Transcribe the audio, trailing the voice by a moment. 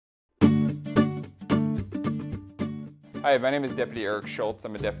Hi, my name is Deputy Eric Schultz.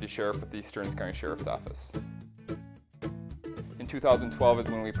 I'm a Deputy Sheriff with the Stearns County Sheriff's Office. In 2012 is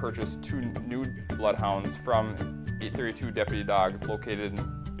when we purchased 2 new bloodhounds from 832 Deputy Dogs located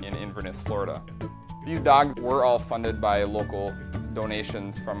in Inverness, Florida. These dogs were all funded by local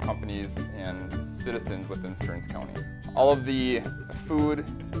donations from companies and citizens within Stearns County. All of the food,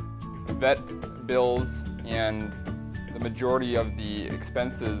 vet bills, and the majority of the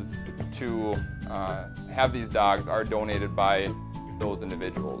expenses to have these dogs are donated by those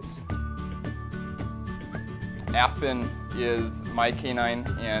individuals. Aspen is my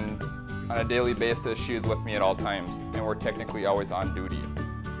K-9, and on a daily basis she is with me at all times, and we're technically always on duty.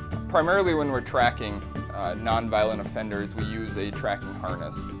 Primarily when we're tracking non-violent offenders, we use a tracking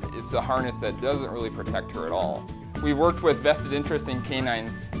harness. It's a harness that doesn't really protect her at all. We worked with Vested Interest in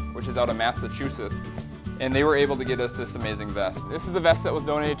K-9s, which is out of Massachusetts, and they were able to get us this amazing vest. This is the vest that was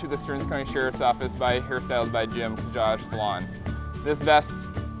donated to the Stearns County Sheriff's Office by Hairstyles by Jim, CaJah Salon. This vest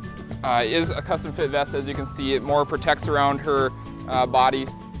is a custom fit vest. As you can see, it more protects around her body,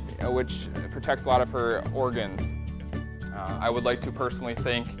 which protects a lot of her organs. I would like to personally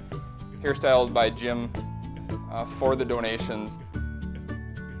thank Hairstyles by Jim for the donations.